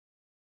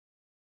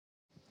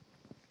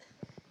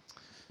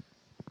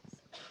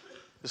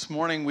This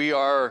morning we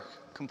are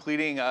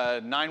completing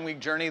a 9-week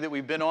journey that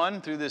we've been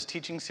on through this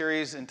teaching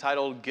series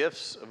entitled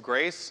Gifts of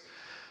Grace,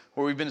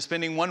 where we've been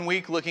spending 1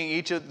 week looking at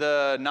each of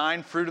the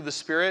 9 fruit of the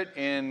Spirit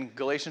in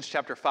Galatians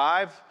chapter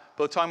 5,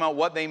 both talking about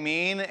what they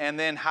mean and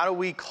then how do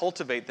we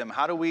cultivate them,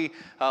 how do we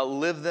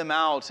live them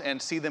out and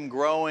see them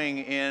growing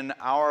in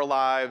our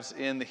lives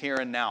in the here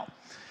and now.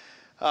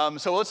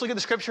 So let's look at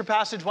the scripture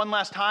passage one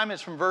last time.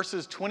 It's from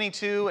verses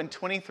 22 and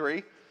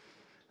 23.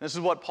 This is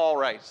what Paul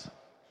writes.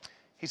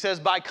 He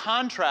says, by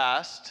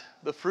contrast,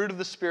 the fruit of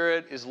the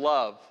Spirit is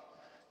love,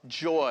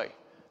 joy,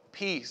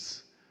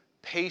 peace,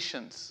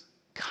 patience,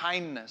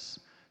 kindness,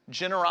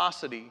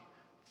 generosity,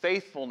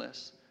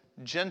 faithfulness,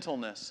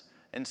 gentleness,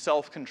 and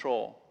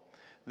self-control.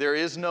 There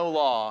is no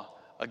law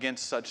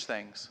against such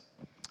things.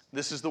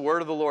 This is the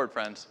word of the Lord,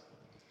 friends.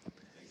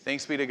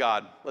 Thanks be to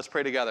God. Let's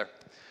pray together.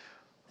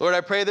 Lord,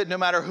 I pray that no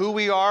matter who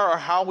we are or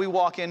how we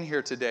walk in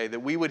here today, that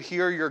we would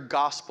hear your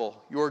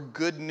gospel, your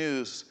good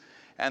news,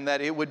 and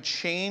that it would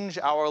change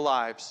our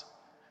lives.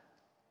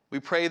 We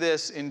pray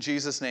this in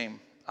Jesus' name.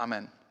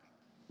 Amen.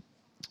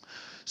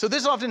 So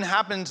this often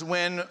happens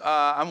when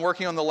I'm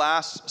working on the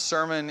last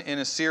sermon in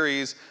a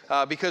series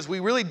because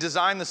we really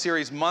designed the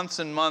series months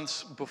and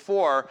months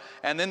before,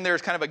 and then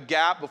there's kind of a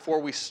gap before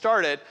we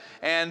start it.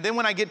 And then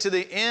when I get to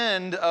the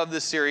end of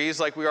the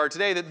series, like we are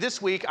today, that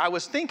this week I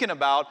was thinking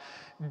about,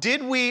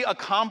 did we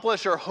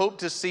accomplish or hope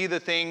to see the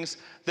things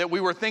that we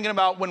were thinking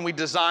about when we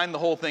designed the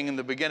whole thing in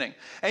the beginning?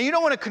 And you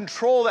don't want to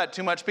control that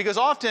too much because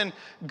often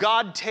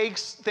God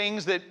takes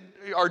things that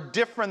are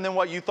different than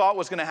what you thought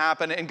was going to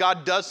happen and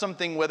God does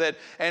something with it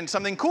and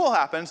something cool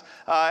happens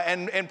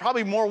and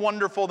probably more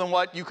wonderful than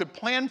what you could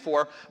plan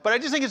for. But I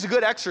just think it's a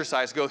good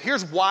exercise. Go,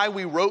 here's why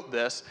we wrote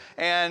this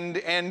and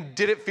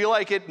did it feel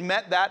like it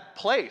met that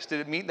place? Did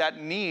it meet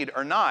that need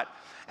or not?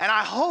 And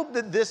I hope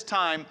that this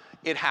time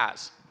it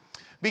has.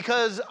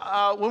 Because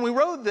when we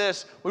wrote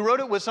this, we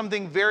wrote it with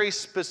something very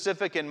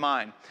specific in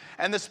mind.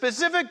 And the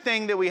specific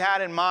thing that we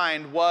had in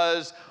mind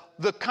was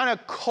the kind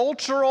of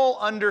cultural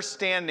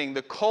understanding,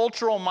 the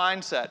cultural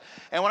mindset.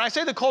 And when I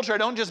say the culture, I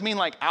don't just mean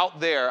like out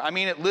there. I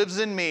mean it lives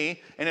in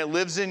me and it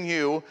lives in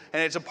you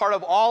and it's a part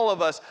of all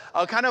of us.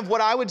 Kind of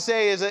what I would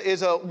say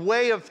is a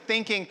way of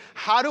thinking,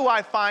 how do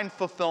I find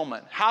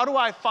fulfillment? How do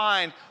I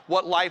find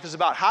what life is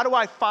about? How do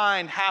I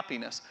find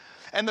happiness?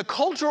 And the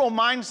cultural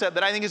mindset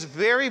that I think is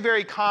very,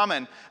 very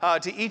common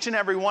to each and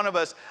every one of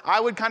us, I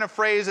would kind of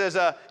phrase as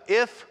a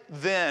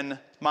if-then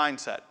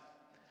mindset.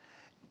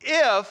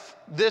 If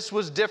this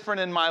was different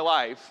in my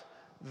life,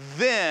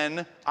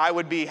 then I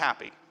would be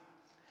happy.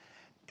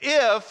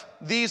 If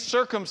these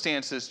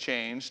circumstances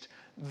changed,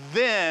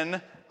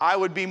 then I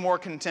would be more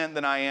content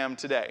than I am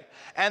today.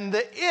 And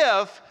the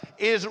if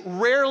is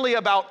rarely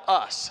about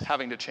us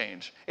having to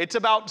change. It's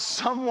about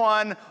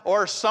someone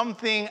or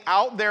something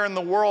out there in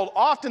the world,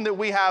 often that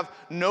we have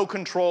no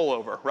control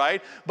over,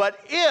 right? But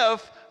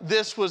if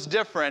this was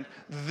different,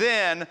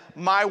 then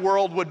my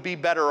world would be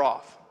better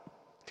off,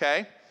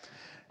 okay?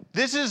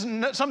 This is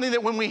something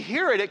that when we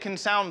hear it, it can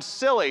sound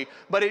silly,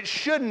 but it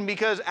shouldn't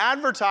because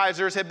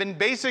advertisers have been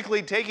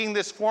basically taking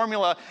this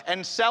formula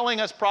and selling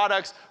us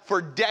products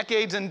for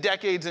decades and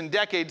decades and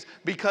decades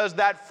because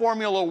that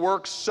formula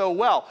works so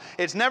well.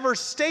 It's never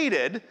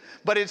stated,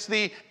 but it's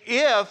the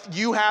if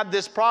you had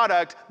this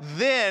product,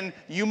 then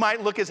you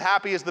might look as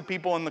happy as the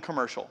people in the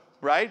commercial,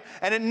 right?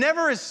 And it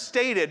never is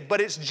stated,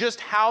 but it's just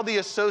how the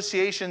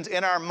associations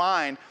in our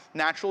mind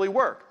naturally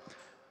work.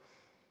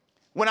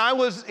 When I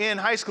was in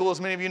high school, as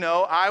many of you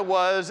know, I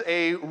was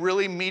a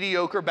really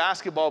mediocre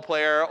basketball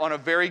player on a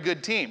very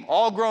good team.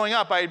 All growing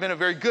up, I had been a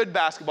very good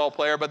basketball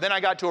player, but then I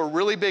got to a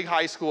really big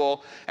high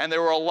school, and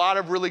there were a lot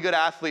of really good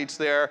athletes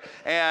there,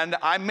 and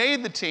I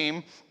made the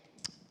team,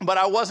 but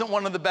I wasn't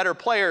one of the better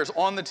players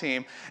on the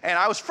team, and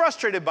I was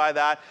frustrated by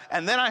that,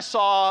 and then I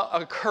saw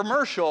a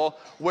commercial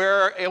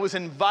where it was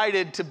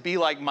invited to be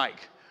like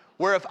Mike,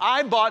 where if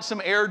I bought some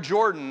Air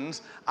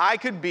Jordans, I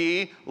could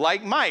be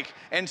like Mike.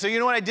 And so you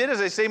know what I did is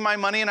I saved my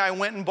money and I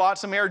went and bought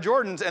some Air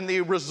Jordans. And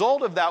the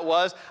result of that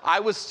was I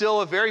was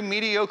still a very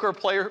mediocre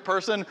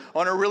person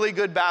on a really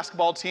good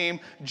basketball team,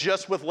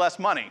 just with less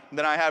money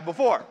than I had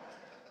before.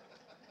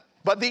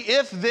 But the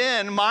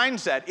if-then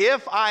mindset,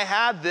 if I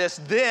had this,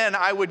 then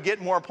I would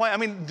get more points. I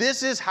mean,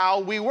 this is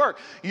how we work.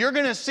 You're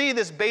going to see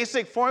this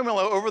basic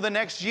formula over the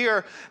next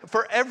year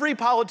for every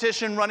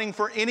politician running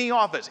for any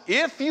office.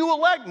 If you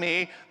elect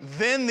me,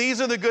 then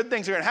these are the good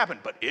things that are going to happen.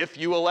 But if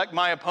you elect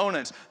my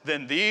opponents,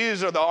 then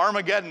these are the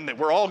Armageddon that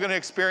we're all going to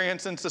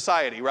experience in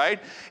society, right?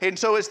 And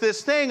so it's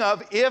this thing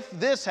of if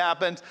this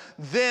happens,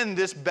 then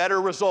this better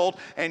result,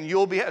 and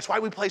you'll be. That's why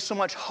we place so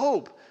much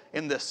hope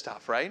in this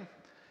stuff, right?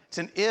 It's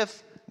an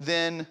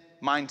if-then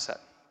mindset.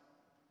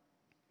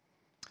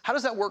 How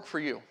does that work for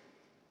you?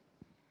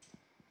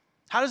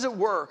 How does it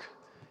work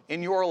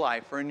in your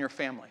life or in your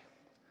family?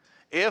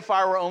 If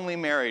I were only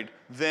married,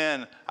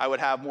 then I would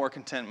have more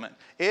contentment.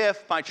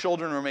 If my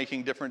children were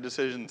making different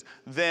decisions,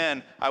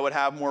 then I would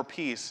have more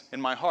peace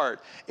in my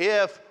heart.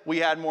 If we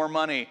had more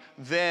money,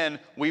 then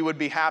we would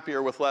be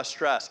happier with less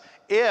stress.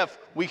 If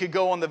we could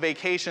go on the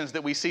vacations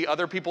that we see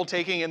other people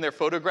taking in their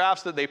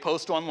photographs that they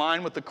post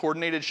online with the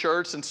coordinated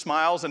shirts and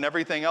smiles and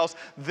everything else,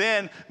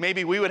 then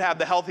maybe we would have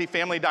the healthy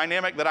family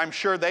dynamic that I'm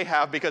sure they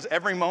have, because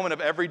every moment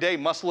of every day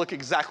must look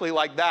exactly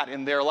like that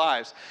in their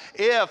lives.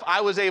 If I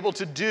was able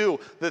to do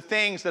the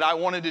things that I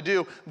wanted to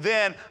do,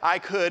 then I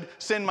could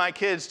send my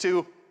kids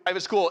to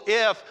private school.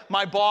 If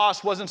my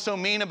boss wasn't so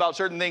mean about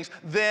certain things,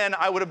 then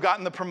I would have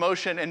gotten the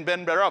promotion and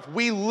been better off.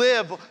 We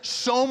live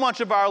so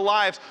much of our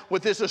lives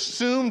with this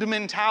assumed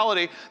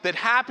mentality that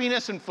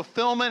happiness and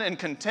fulfillment and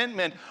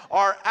contentment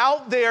are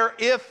out there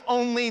if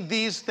only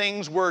these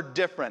things were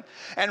different.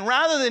 And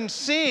rather than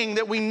seeing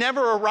that we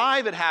never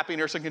arrive at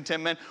happiness and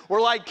contentment, we're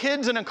like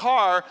kids in a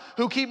car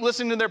who keep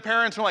listening to their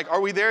parents and are like,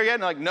 are we there yet?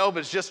 And they're like, no,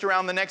 but it's just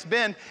around the next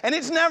bend. And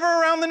it's never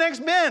around the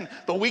next bend.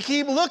 But we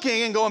keep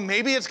looking and going,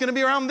 maybe it's going to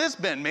be around this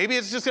bend. Maybe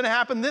it's just going to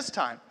happen this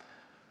time.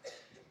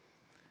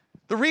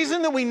 The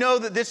reason that we know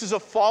that this is a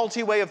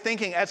faulty way of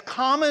thinking, as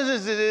common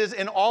as it is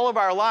in all of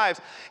our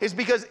lives, is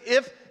because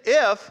if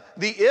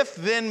the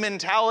if-then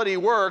mentality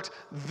worked,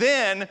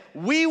 then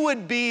we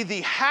would be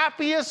the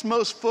happiest,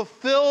 most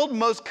fulfilled,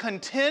 most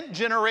content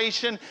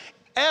generation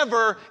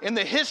ever in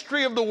the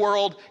history of the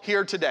world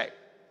here today.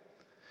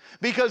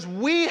 Because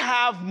we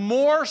have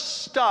more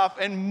stuff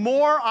and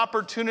more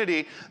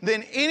opportunity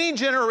than any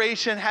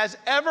generation has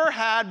ever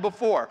had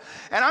before.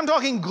 And I'm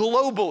talking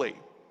globally.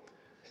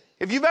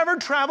 If you've ever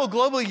traveled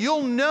globally,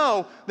 you'll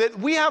know that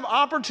we have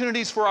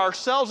opportunities for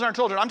ourselves and our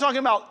children. I'm talking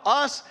about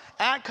us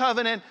at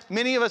Covenant,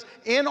 many of us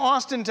in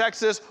Austin,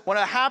 Texas, one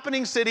of a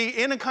happening city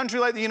in a country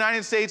like the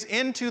United States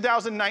in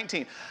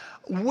 2019.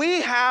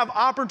 We have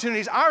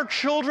opportunities. Our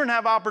children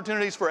have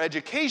opportunities for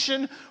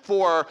education,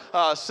 for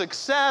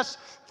success,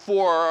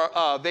 for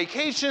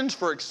vacations,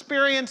 for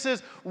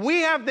experiences.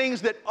 We have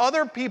things that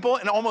other people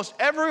in almost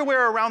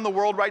everywhere around the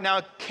world right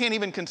now can't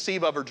even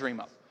conceive of or dream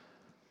of.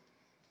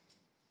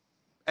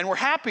 And we're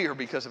happier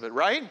because of it,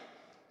 right?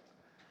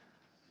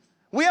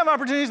 We have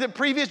opportunities that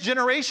previous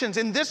generations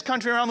in this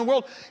country around the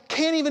world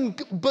can't even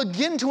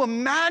begin to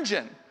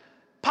imagine.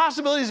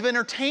 Possibilities of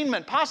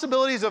entertainment,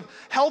 possibilities of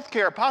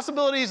healthcare,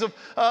 possibilities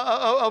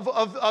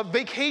of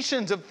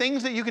vacations, of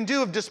things that you can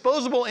do, of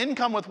disposable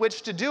income with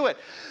which to do it.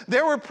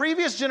 There were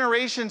previous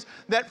generations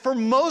that for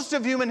most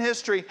of human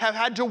history have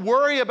had to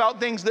worry about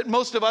things that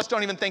most of us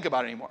don't even think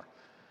about anymore.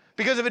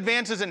 Because of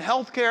advances in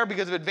healthcare,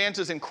 because of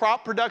advances in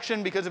crop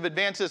production, because of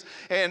advances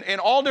in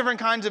all different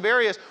kinds of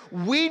areas,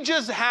 we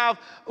just have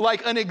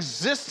like an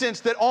existence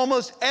that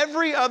almost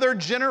every other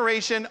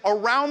generation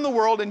around the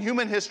world in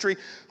human history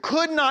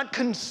could not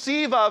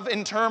conceive of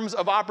in terms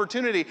of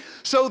opportunity.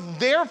 So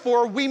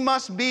therefore, we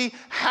must be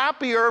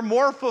happier,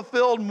 more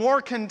fulfilled,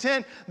 more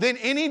content than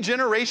any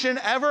generation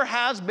ever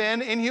has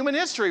been in human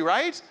history,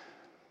 right?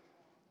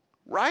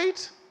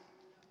 Right?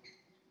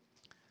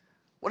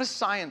 What does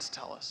science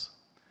tell us?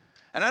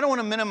 And I don't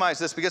want to minimize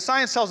this because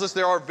science tells us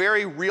there are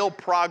very real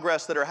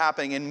progress that are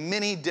happening in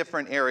many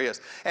different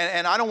areas.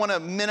 And I don't want to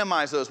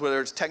minimize those, whether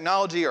it's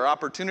technology or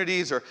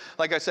opportunities or,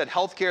 like I said,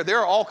 healthcare. There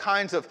are all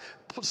kinds of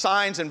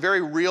signs and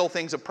very real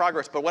things of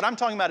progress. But what I'm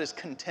talking about is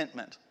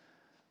contentment,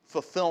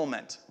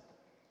 fulfillment.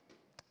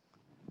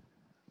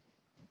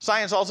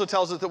 Science also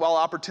tells us that while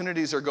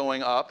opportunities are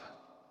going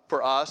up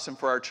for us and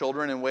for our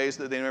children in ways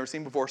that they've never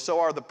seen before, so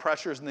are the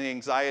pressures and the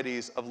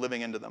anxieties of living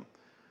into them.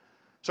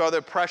 So are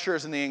there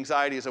pressures and the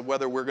anxieties of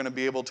whether we're going to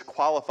be able to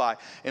qualify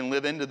and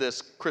live into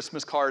this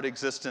Christmas card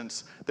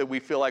existence that we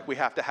feel like we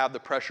have to have the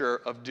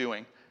pressure of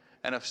doing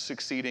and of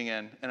succeeding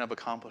in and of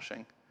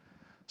accomplishing?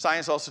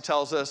 Science also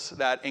tells us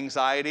that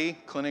anxiety,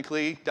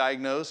 clinically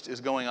diagnosed, is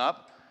going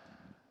up.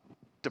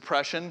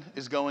 Depression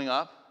is going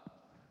up.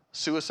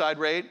 Suicide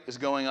rate is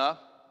going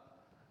up.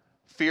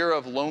 Fear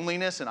of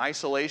loneliness and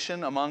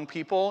isolation among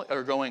people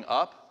are going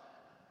up.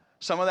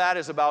 Some of that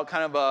is about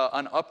kind of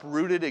an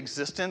uprooted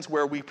existence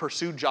where we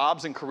pursue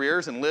jobs and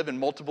careers and live in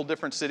multiple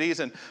different cities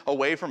and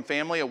away from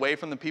family, away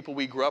from the people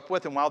we grew up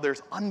with. And while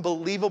there's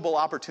unbelievable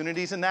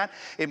opportunities in that,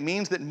 it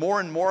means that more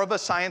and more of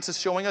us, science is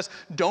showing us,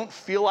 don't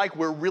feel like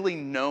we're really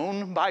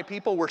known by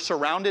people. We're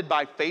surrounded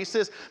by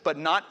faces, but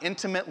not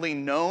intimately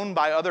known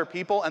by other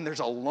people. And there's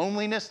a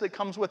loneliness that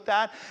comes with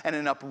that and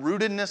an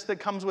uprootedness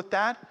that comes with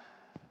that.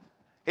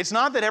 It's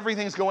not that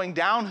everything's going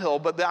downhill,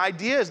 but the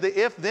idea is the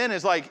if-then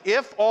is like,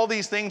 if all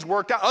these things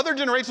worked out, other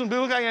generations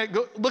will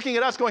be looking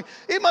at us going,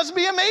 it must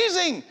be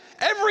amazing.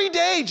 Every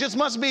day just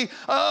must be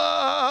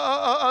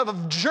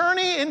a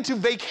journey into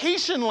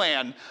vacation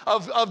land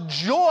of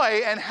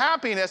joy and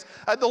happiness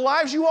at the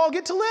lives you all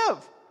get to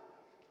live.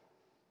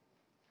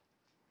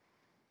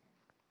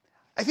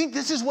 I think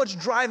this is what's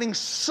driving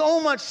so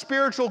much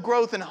spiritual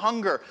growth and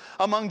hunger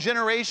among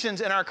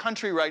generations in our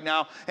country right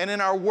now and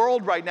in our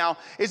world right now,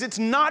 is it's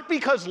not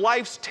because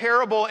life's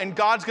terrible and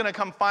God's going to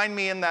come find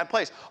me in that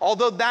place.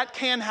 Although that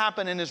can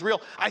happen and is real.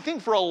 I think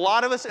for a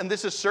lot of us, and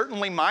this is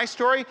certainly my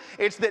story,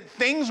 it's that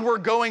things were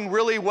going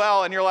really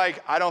well and you're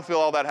like, I don't feel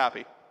all that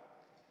happy.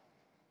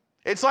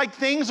 It's like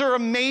things are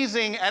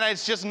amazing and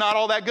it's just not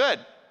all that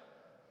good.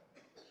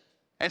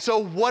 And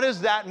so what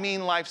does that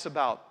mean life's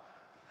about?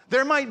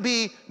 There might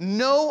be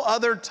no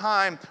other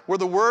time where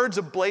the words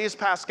of Blaise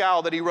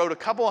Pascal that he wrote a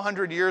couple of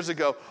hundred years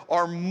ago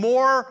are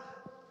more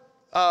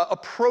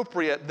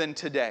appropriate than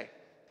today.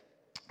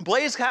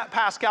 Blaise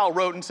Pascal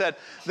wrote and said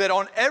that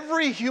on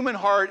every human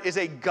heart is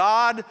a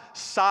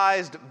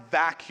God-sized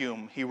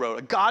vacuum, he wrote,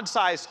 a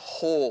God-sized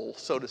hole,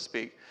 so to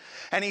speak.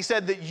 And he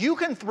said that you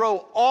can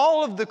throw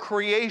all of the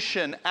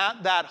creation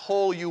at that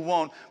hole you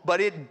want, but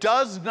it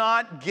does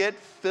not get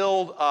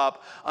filled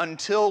up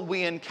until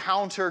we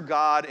encounter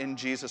God in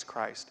Jesus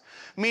Christ.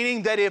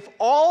 Meaning that if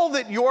all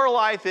that your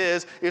life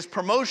is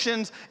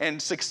promotions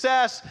and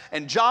success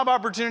and job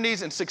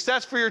opportunities and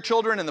success for your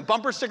children and the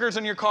bumper stickers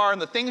on your car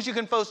and the things you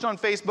can post on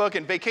Facebook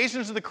and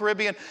vacations to the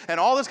Caribbean and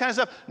all this kind of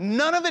stuff,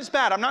 none of it's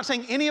bad. I'm not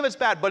saying any of it's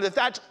bad, but if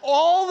that's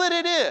all that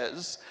it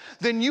is,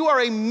 then you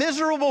are a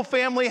miserable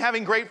family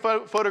having great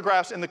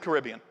photographs in the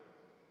Caribbean.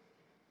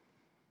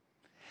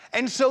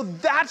 And so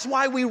that's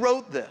why we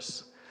wrote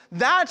this.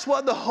 That's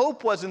what the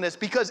hope was in this,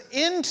 because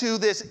into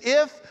this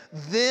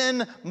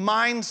if-then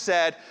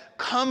mindset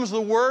comes the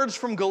words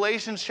from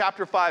Galatians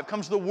chapter 5,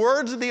 comes the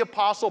words of the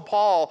Apostle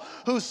Paul,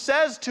 who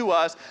says to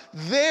us,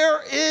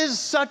 there is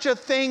such a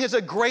thing as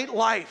a great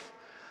life.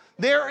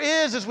 There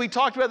is, as we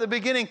talked about at the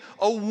beginning,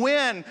 a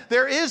win.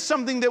 There is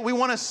something that we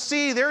want to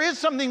see. There is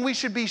something we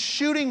should be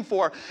shooting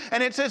for.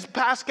 And it says,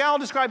 Pascal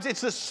describes, it's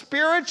the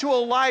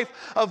spiritual life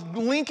of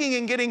linking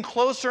and getting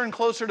closer and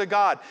closer to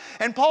God.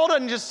 And Paul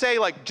doesn't just say,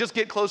 like, just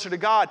get closer to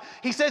God.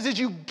 He says, as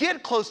you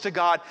get close to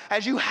God,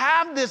 as you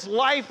have this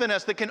life in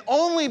us that can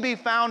only be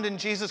found in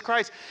Jesus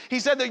Christ, he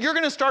said that you're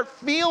going to start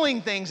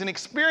feeling things and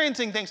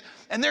experiencing things,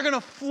 and they're going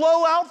to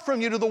flow out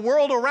from you to the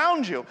world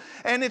around you.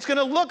 And it's going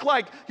to look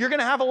like you're going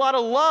to have a lot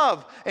of love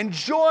and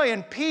joy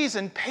and peace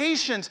and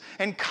patience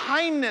and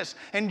kindness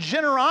and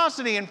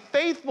generosity and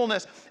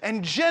faithfulness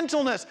and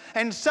gentleness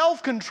and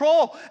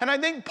self-control. And I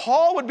think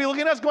Paul would be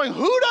looking at us going,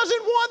 who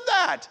doesn't want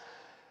that?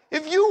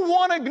 If you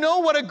want to know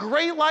what a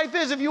great life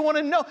is, if you want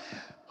to know,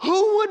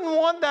 who wouldn't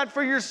want that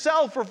for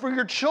yourself or for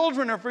your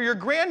children or for your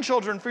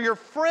grandchildren, for your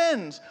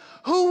friends?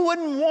 Who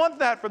wouldn't want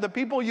that for the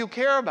people you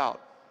care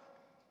about?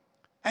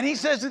 And he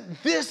says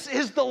that this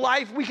is the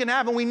life we can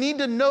have, and we need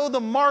to know the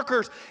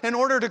markers in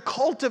order to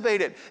cultivate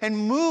it and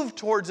move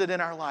towards it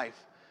in our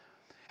life.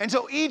 And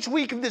so each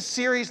week of this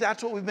series,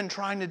 that's what we've been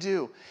trying to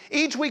do.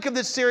 Each week of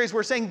this series,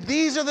 we're saying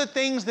these are the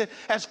things that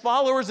as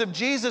followers of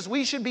Jesus,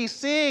 we should be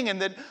seeing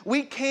and that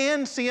we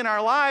can see in our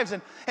lives.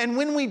 And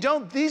when we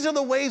don't, these are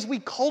the ways we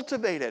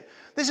cultivate it.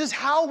 This is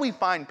how we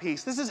find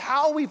peace. This is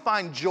how we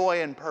find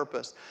joy and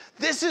purpose.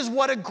 This is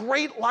what a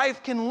great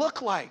life can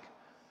look like.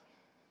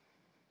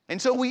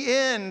 And so we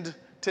end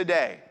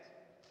today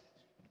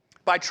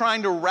by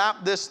trying to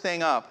wrap this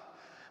thing up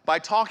by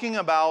talking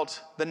about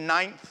the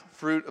 9th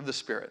fruit of the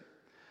Spirit.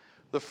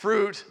 The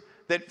fruit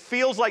that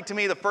feels like to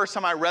me, the first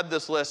time I read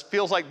this list,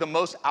 feels like the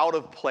most out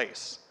of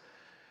place.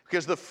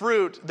 Because the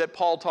fruit that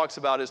Paul talks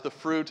about is the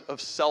fruit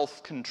of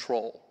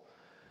self-control.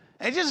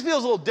 And it just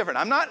feels a little different.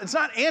 It's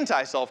not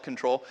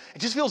anti-self-control. It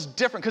just feels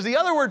different because the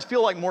other words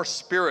feel like more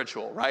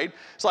spiritual, right?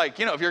 It's like,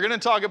 if you're going to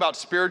talk about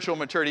spiritual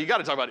maturity, you got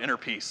to talk about inner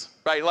peace,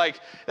 right? Like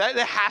that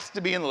has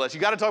to be in the list.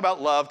 You got to talk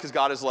about love because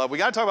God is love. We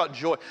got to talk about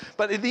joy.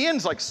 But at the end,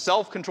 it's like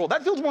self-control.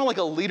 That feels more like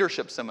a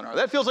leadership seminar.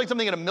 That feels like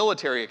something in a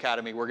military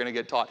academy we're going to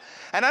get taught.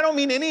 And I don't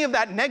mean any of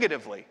that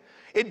negatively.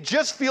 It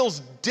just feels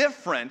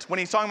different when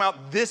he's talking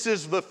about this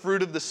is the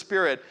fruit of the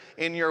Spirit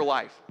in your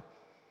life.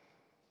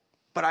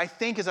 But I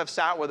think as I've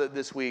sat with it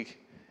this week,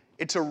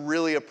 it's a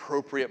really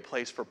appropriate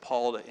place for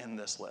Paul to end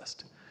this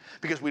list.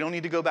 Because we don't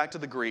need to go back to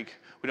the Greek.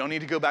 We don't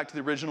need to go back to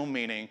the original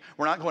meaning.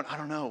 We're not going, I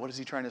don't know, what is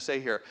he trying to say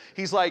here?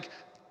 He's like,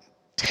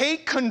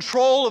 take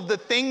control of the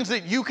things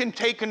that you can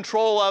take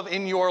control of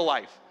in your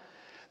life.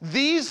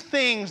 These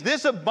things,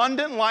 this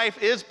abundant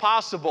life is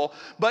possible,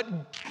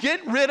 but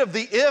get rid of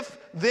the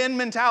if-then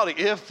mentality.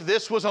 If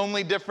this was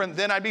only different,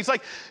 then I'd be. It's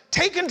like,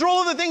 take control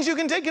of the things you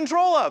can take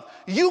control of.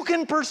 You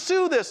can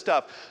pursue this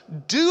stuff.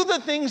 Do the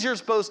things you're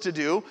supposed to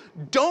do.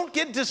 Don't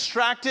get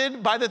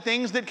distracted by the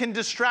things that can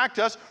distract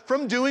us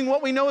from doing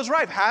what we know is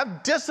right.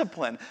 Have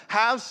discipline.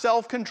 Have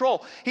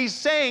self-control. He's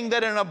saying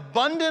that an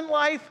abundant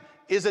life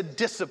is a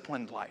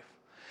disciplined life.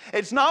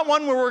 It's not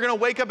one where we're going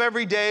to wake up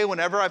every day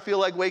whenever I feel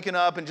like waking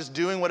up and just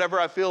doing whatever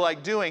I feel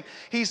like doing.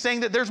 He's saying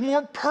that there's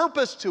more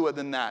purpose to it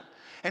than that.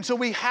 And so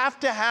we have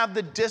to have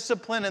the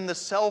discipline and the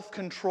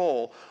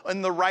self-control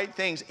and the right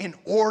things in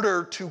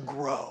order to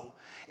grow,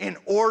 in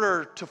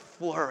order to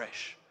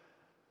flourish.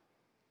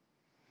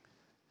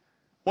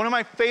 One of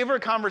my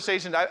favorite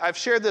conversations, I've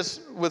shared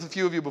this with a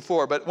few of you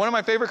before, but one of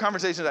my favorite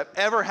conversations I've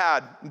ever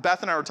had,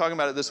 Beth and I were talking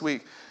about it this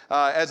week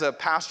as a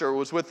pastor,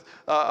 was with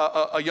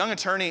a young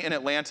attorney in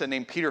Atlanta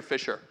named Peter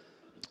Fisher.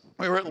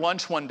 We were at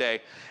lunch one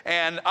day,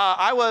 and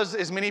I was,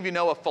 as many of you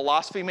know, a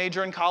philosophy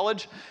major in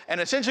college, and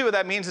essentially what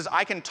that means is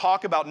I can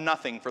talk about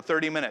nothing for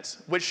 30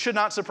 minutes, which should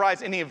not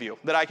surprise any of you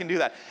that I can do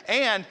that.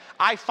 And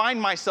I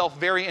find myself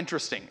very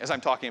interesting as I'm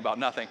talking about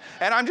nothing.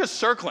 And I'm just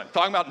circling,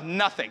 talking about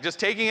nothing, just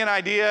taking an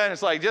idea, and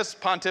it's like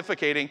just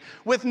pontificating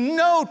with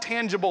no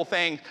tangible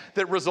thing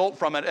that result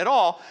from it at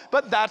all,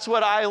 but that's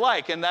what I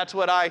like, and that's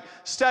what I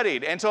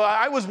studied. And so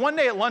I was one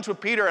day at lunch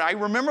with Peter, and I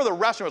remember the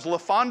restaurant, it was La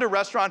Fonda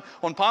Restaurant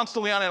on Ponce de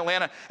Leon in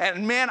Atlanta, and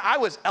man, I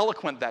was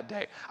eloquent that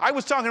day. I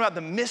was talking about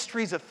the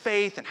mysteries of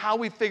faith and how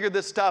we figure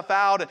this stuff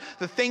out and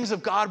the things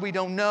of God we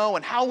don't know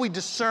and how we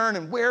discern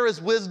and where is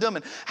wisdom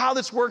and how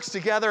this works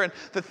together and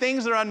the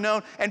things that are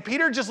unknown. And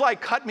Peter just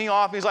like cut me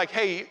off. He's like,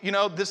 hey, you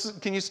know,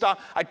 can you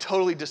stop? I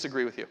totally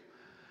disagree with you.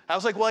 I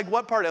was like, well, like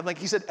what part? I'm like,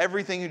 he said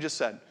everything you just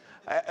said.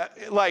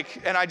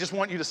 And I just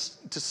want you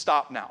to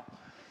stop now.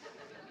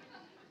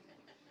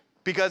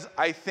 Because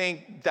I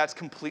think that's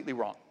completely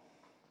wrong.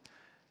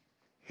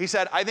 He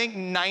said, I think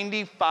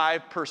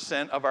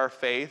 95% of our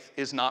faith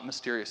is not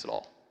mysterious at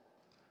all.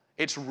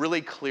 It's really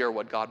clear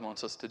what God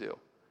wants us to do.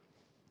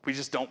 We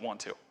just don't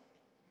want to.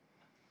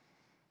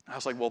 I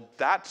was like, well,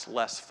 that's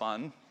less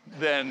fun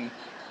than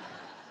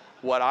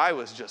what I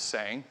was just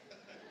saying.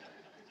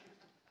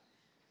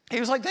 He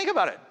was like, think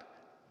about it.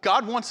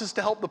 God wants us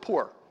to help the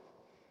poor.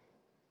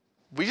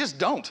 We just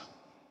don't.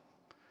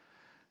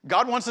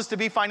 God wants us to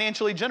be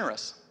financially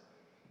generous.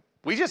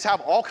 We just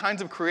have all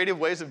kinds of creative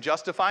ways of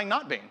justifying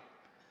not being.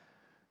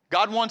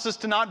 God wants us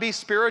to not be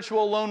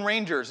spiritual lone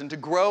rangers and to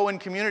grow in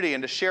community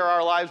and to share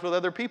our lives with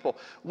other people.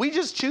 We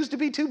just choose to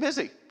be too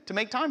busy to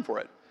make time for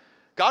it.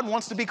 God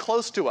wants to be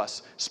close to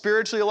us,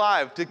 spiritually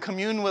alive, to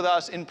commune with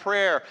us in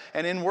prayer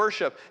and in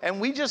worship.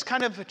 And we just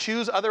kind of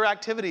choose other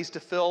activities to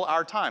fill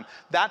our time.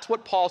 That's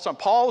what Paul's talking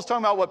about. Paul was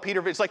talking about what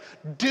Peter, it's like,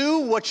 do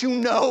what you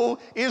know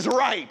is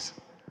right.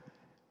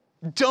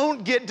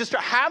 Don't get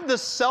distracted. Have the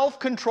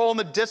self-control and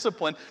the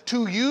discipline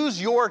to use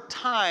your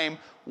time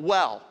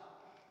well.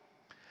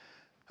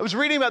 I was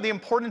reading about the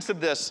importance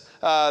of this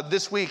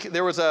this week.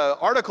 There was an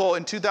article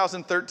in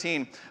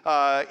 2013 in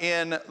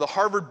the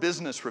Harvard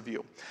Business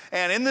Review.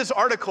 And in this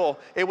article,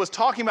 it was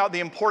talking about the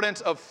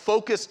importance of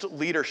focused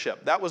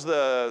leadership. That was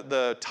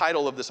the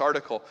title of this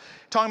article.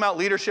 Talking about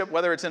leadership,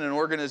 whether it's in an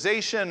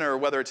organization or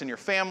whether it's in your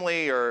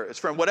family or it's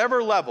from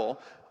whatever level,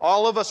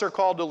 all of us are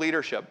called to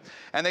leadership.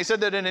 And they said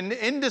that an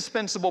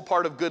indispensable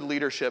part of good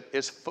leadership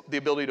is the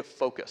ability to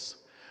focus.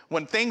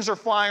 When things are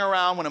flying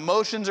around, when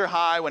emotions are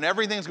high, when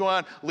everything's going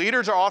on,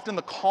 leaders are often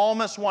the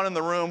calmest one in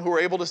the room who are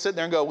able to sit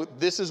there and go,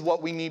 this is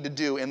what we need to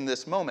do in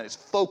this moment. It's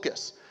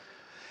focus.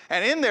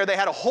 And in there, they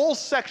had a whole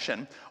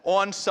section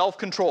on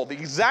self-control, the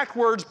exact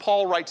words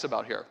Paul writes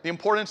about here, the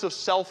importance of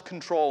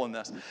self-control in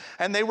this.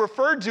 And they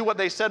referred to what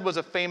they said was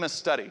a famous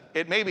study.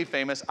 It may be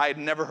famous. I had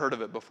never heard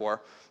of it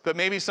before, but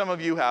maybe some of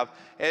you have.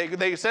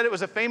 They said it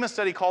was a famous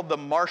study called the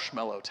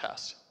marshmallow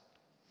test.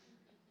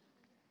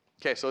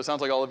 Okay, so it sounds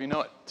like all of you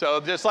know it.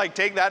 So just like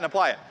take that and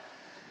apply it.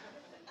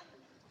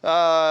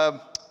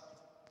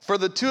 For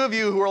the two of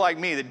you who are like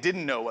me that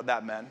didn't know what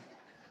that meant,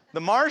 the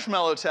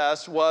marshmallow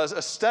test was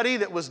a study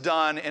that was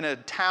done in a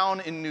town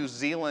in New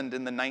Zealand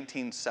in the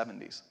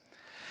 1970s.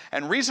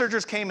 And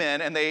researchers came in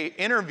and they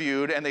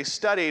interviewed and they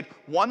studied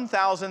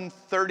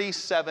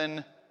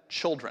 1,037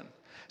 children.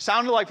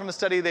 Sounded like from the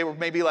study they were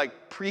maybe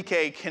like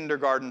pre-K,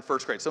 kindergarten,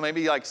 first grade. So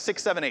maybe like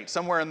 6, 7, 8,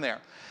 somewhere in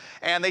there.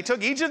 And they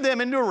took each of them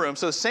into a room,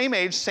 so same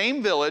age,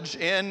 same village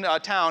in a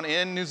town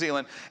in New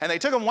Zealand, and they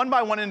took them one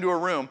by one into a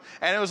room,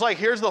 and it was like,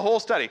 here's the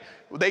whole study.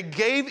 They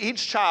gave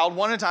each child,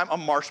 one at a time, a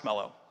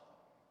marshmallow.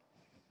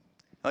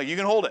 Like, you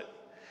can hold it.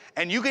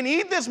 And you can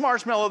eat this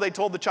marshmallow, they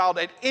told the child,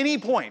 at any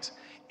point,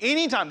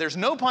 anytime. There's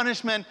no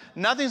punishment,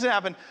 nothing's gonna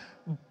happen.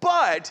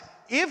 But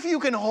if you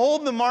can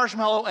hold the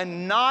marshmallow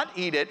and not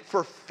eat it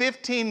for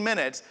 15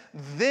 minutes,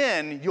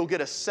 then you'll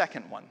get a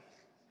second one.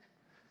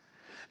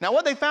 Now,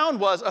 what they found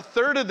was a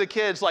third of the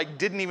kids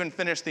didn't even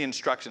finish the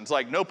instructions.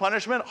 Like, no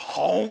punishment,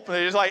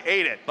 they just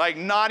ate it.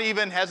 Not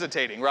even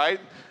hesitating, right?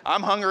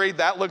 I'm hungry,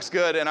 that looks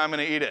good, and I'm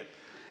gonna eat it.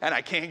 And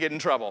I can't get in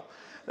trouble.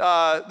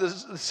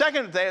 The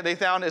second thing they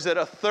found is that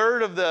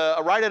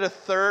right at a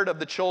third of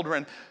the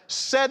children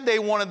said they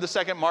wanted the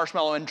second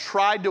marshmallow and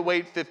tried to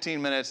wait 15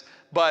 minutes,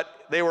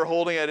 but they were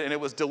holding it and it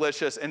was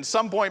delicious. And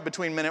some point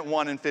between minute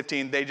 1 and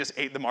 15, they just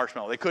ate the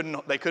marshmallow. They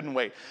couldn't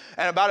wait.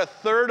 And about a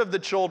third of the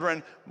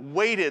children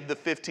waited the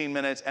 15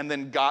 minutes and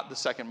then got the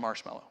second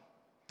marshmallow.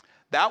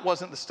 That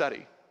wasn't the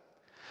study.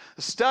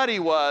 The study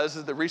was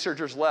that the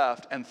researchers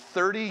left and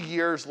 30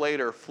 years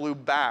later flew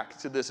back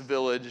to this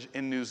village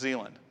in New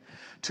Zealand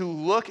to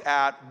look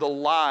at the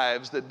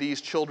lives that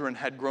these children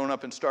had grown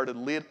up and started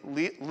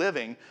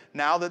living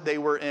now that they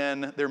were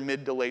in their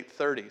mid to late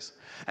 30s.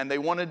 And they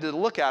wanted to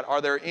look at, are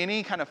there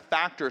any kind of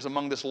factors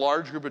among this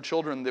large group of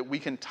children that we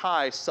can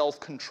tie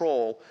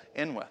self-control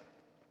in with?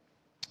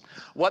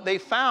 What they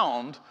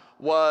found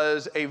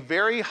was a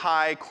very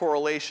high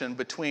correlation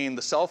between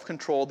the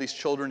self-control these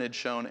children had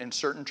shown and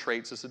certain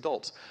traits as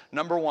adults.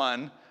 Number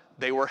one,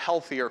 they were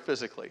healthier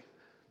physically.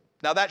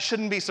 Now that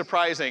shouldn't be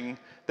surprising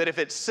that if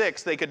at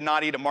 6 they could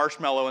not eat a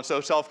marshmallow and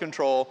so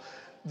self-control,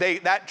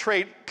 that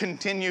trait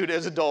continued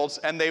as adults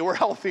and they were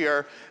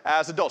healthier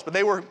as adults. But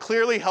they were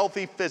clearly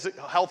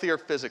healthier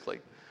physically.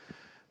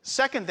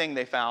 Second thing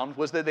they found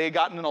was that they had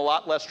gotten in a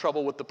lot less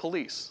trouble with the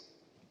police,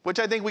 which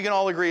I think we can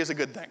all agree is a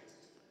good thing.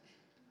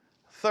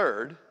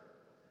 Third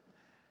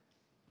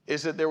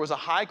is that there was a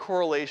high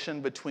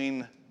correlation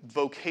between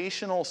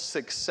vocational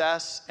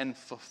success and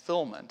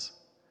fulfillment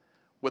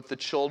with the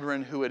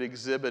children who had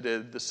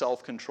exhibited the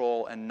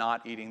self-control and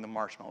not eating the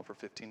marshmallow for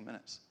 15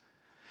 minutes.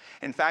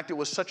 In fact, it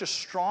was such a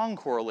strong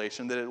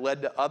correlation that it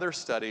led to other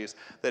studies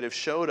that have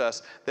showed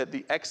us that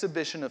the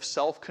exhibition of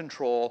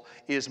self-control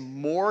is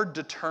more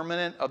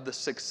determinant of the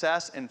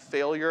success and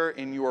failure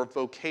in your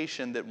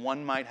vocation that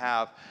one might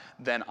have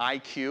than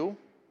IQ.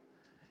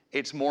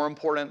 It's more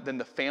important than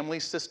the family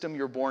system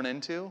you're born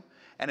into,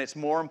 and it's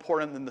more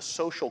important than the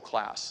social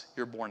class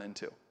you're born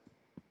into.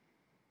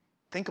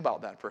 Think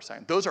about that for a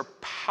second. Those are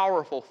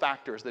powerful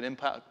factors that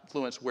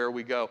influence where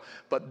we go.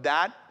 But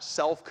that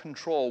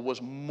self-control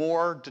was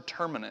more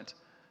determinant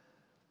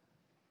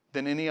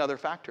than any other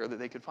factor that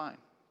they could find.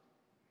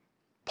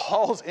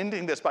 Paul's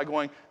ending this by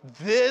going,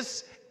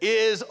 this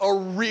is a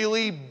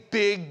really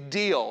big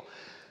deal.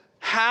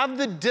 Have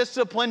the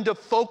discipline to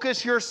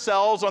focus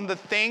yourselves on the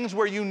things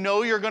where you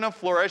know you're going to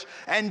flourish,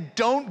 and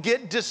don't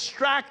get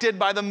distracted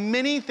by the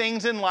many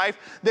things in life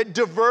that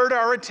divert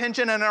our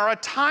attention and are a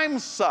time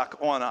suck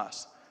on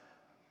us.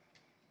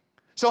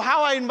 So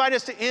how I invite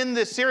us to end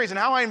this series and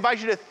how I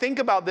invite you to think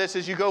about this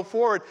as you go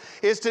forward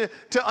is to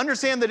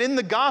understand that in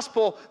the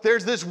gospel,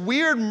 there's this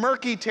weird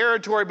murky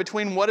territory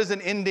between what is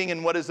an ending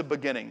and what is a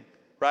beginning.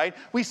 Right?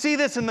 We see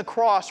this in the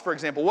cross, for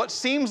example. What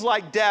seems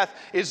like death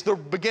is the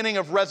beginning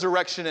of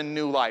resurrection and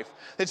new life.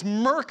 It's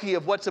murky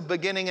of what's a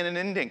beginning and an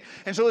ending.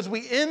 And so as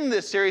we end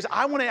this series,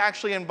 I want to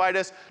actually invite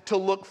us to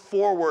look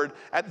forward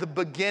at the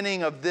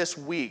beginning of this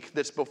week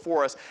that's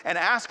before us and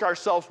ask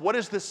ourselves, what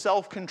is the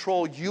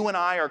self-control you and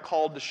I are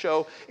called to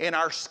show in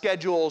our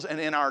schedules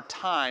and in our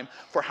time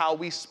for how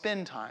we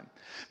spend time?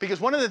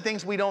 Because one of the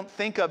things we don't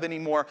think of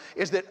anymore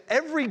is that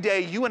every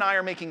day you and I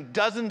are making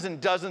dozens and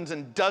dozens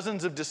and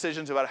dozens of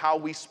decisions about how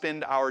we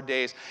spend our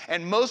days.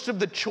 And most of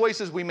the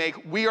choices we make,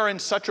 we are in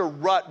such a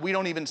rut we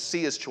don't even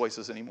see as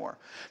choices anymore.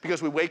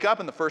 Because we wake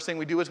up and the first thing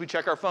we do is we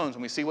check our phones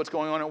and we see what's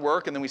going on at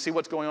work, and then we see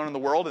what's going on in the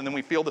world, and then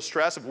we feel the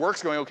stress. If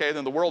work's going okay,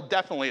 then the world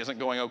definitely isn't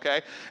going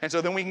okay. And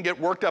so then we can get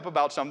worked up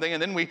about something,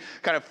 and then we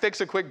kind of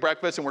fix a quick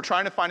breakfast, and we're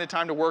trying to find a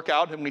time to work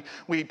out, and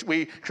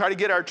we try to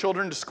get our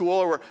children to school,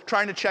 or we're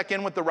trying to check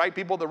in with the right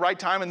people at the right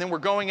time, and then we're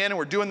going in and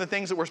we're doing the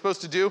things that we're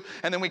supposed to do,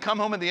 and then we come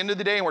home at the end of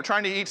the day and we're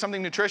trying to eat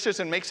something nutritious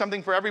and make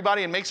something for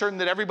everybody and make certain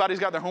that everybody's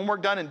got their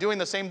homework done and doing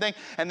the same thing,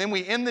 and then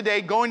we end the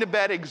day going to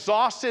bed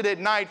exhausted at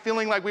night,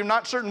 feeling like we're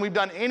not certain we've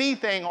done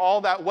anything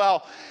all that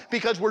well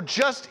because we're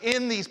just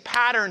in these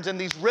patterns and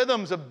these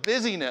rhythms of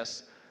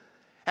busyness.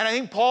 And I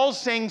think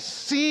Paul's saying,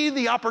 see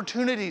the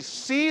opportunities,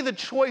 see the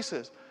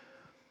choices.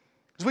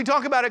 As we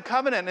talk about a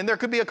covenant, and there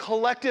could be a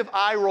collective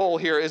eye roll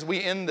here as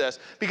we end this,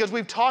 because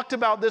we've talked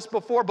about this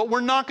before, but we're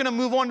not going to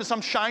move on to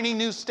some shiny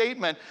new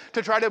statement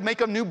to try to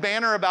make a new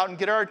banner about and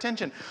get our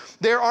attention.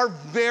 There are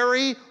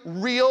very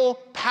real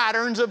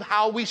patterns of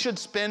how we should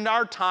spend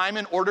our time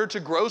in order to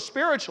grow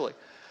spiritually.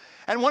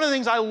 And one of the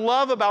things I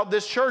love about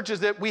this church is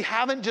that we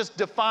haven't just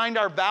defined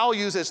our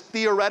values as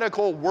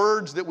theoretical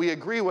words that we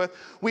agree with.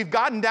 We've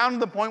gotten down to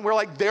the point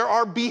where there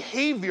are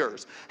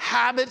behaviors,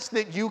 habits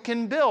that you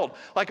can build,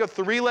 like a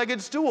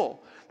three-legged stool.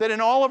 That in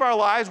all of our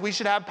lives, we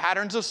should have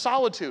patterns of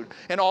solitude.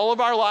 In all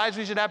of our lives,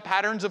 we should have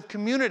patterns of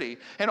community.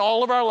 In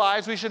all of our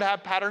lives, we should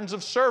have patterns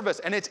of service.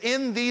 And it's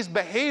in these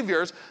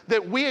behaviors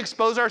that we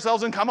expose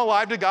ourselves and come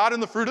alive to God,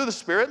 and the fruit of the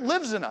Spirit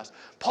lives in us.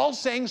 Paul's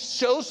saying,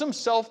 show some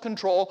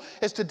self-control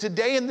as to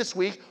today and this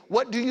week,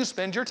 what do you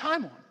spend your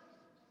time on?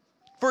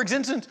 For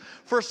instance,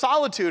 for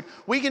solitude,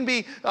 we can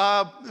be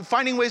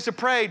finding ways to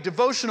pray,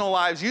 devotional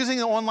lives, using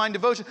the online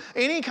devotion,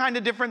 any kind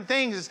of different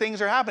things as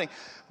things are happening.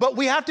 But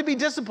we have to be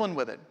disciplined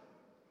with it.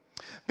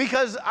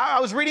 Because I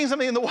was reading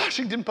something in the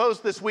Washington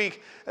Post this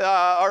week,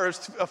 or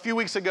a few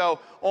weeks ago,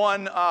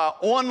 on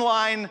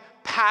online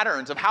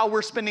patterns of how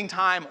we're spending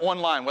time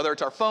online, whether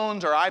it's our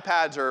phones or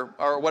iPads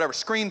or whatever,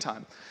 screen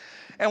time.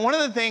 And one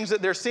of the things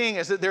that they're seeing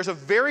is that there's a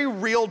very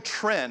real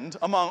trend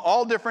among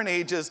all different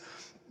ages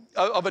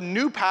of a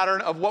new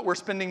pattern of what we're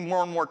spending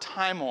more and more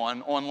time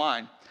on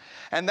online.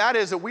 And that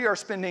is that we are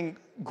spending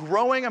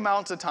growing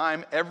amounts of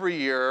time every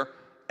year,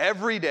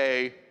 every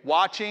day,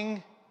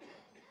 watching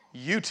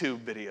YouTube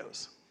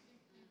videos.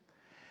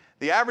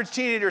 The average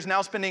teenager is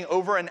now spending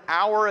over an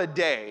hour a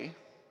day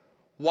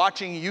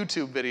watching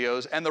YouTube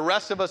videos, and the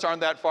rest of us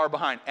aren't that far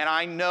behind. And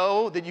I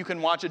know that you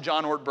can watch a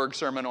John Ortberg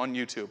sermon on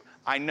YouTube.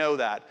 I know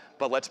that.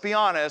 But let's be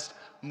honest,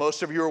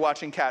 most of you are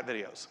watching cat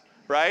videos,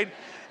 right?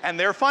 And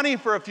they're funny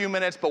for a few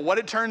minutes, but what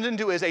it turns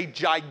into is a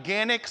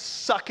gigantic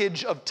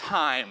suckage of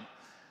time.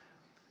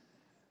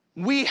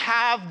 We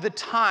have the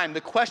time.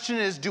 The question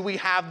is, do we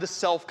have the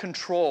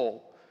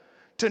self-control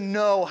to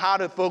know how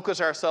to focus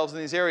ourselves in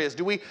these areas?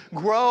 Do we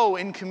grow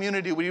in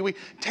community? Do we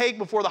take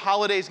before the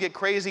holidays get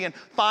crazy and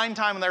find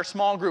time in our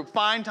small group,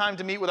 find time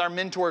to meet with our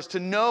mentors, to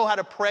know how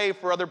to pray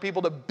for other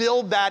people, to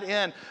build that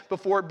in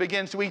before it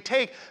begins? Do we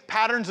take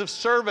patterns of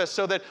service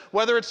so that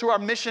whether it's through our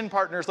mission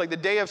partners like the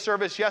day of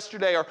service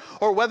yesterday,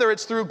 or whether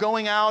it's through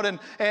going out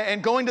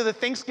and going to the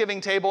Thanksgiving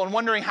table and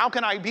wondering how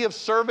can I be of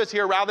service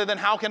here rather than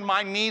how can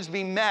my needs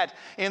be met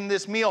in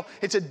this meal?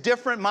 It's a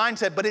different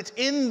mindset, but it's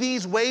in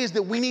these ways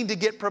that we need to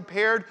get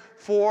prepared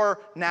for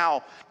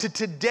now. To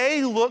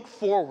today look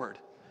forward,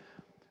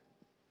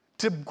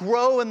 to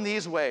grow in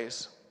these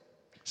ways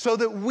so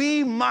that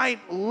we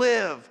might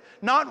live,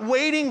 not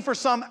waiting for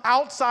some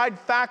outside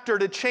factor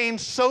to change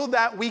so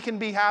that we can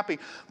be happy,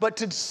 but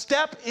to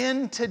step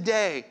in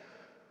today,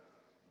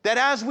 that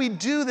as we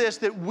do this,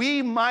 that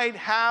we might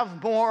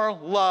have more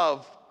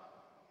love,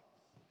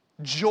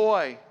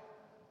 joy,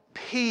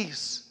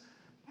 peace,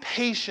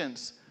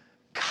 patience,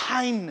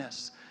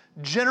 kindness,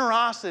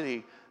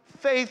 generosity,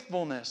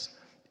 faithfulness,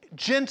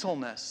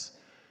 gentleness,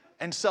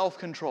 and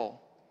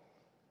self-control.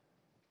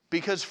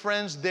 Because,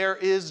 friends, there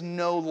is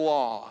no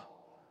law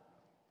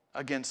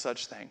against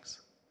such things.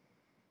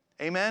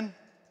 Amen?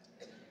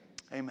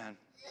 Amen.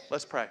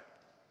 Let's pray.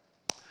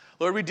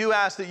 Lord, we do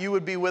ask that you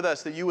would be with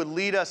us, that you would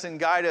lead us and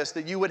guide us,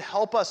 that you would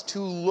help us to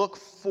look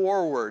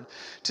forward,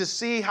 to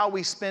see how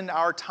we spend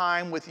our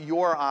time with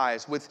your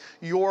eyes, with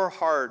your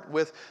heart,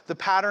 with the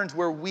patterns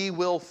where we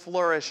will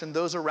flourish and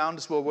those around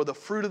us will, where the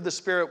fruit of the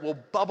Spirit will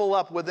bubble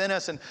up within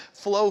us and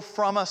flow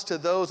from us to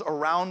those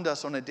around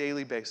us on a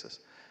daily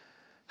basis.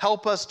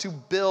 Help us to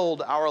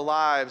build our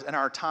lives and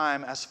our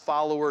time as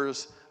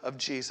followers of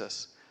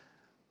Jesus,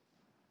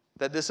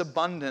 that this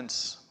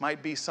abundance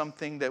might be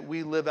something that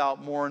we live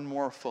out more and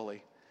more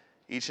fully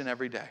each and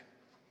every day.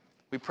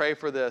 We pray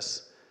for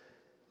this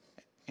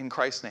in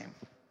Christ's name.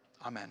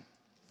 Amen.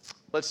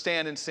 Let's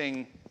stand and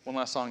sing one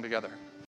last song together.